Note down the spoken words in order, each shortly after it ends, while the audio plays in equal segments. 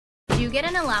you get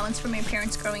an allowance from your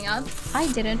parents growing up?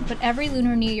 I didn't, but every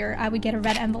Lunar New Year I would get a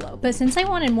red envelope. But since I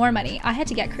wanted more money, I had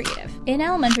to get creative. In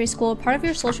elementary school, part of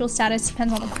your social status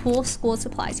depends on the cool school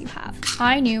supplies you have.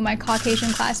 I knew my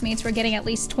Caucasian classmates were getting at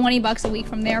least 20 bucks a week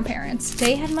from their parents.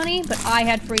 They had money, but I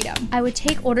had freedom. I would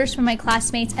take orders from my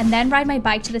classmates and then ride my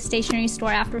bike to the stationery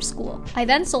store after school. I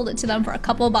then sold it to them for a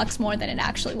couple bucks more than it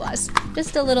actually was.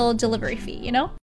 Just a little delivery fee, you know?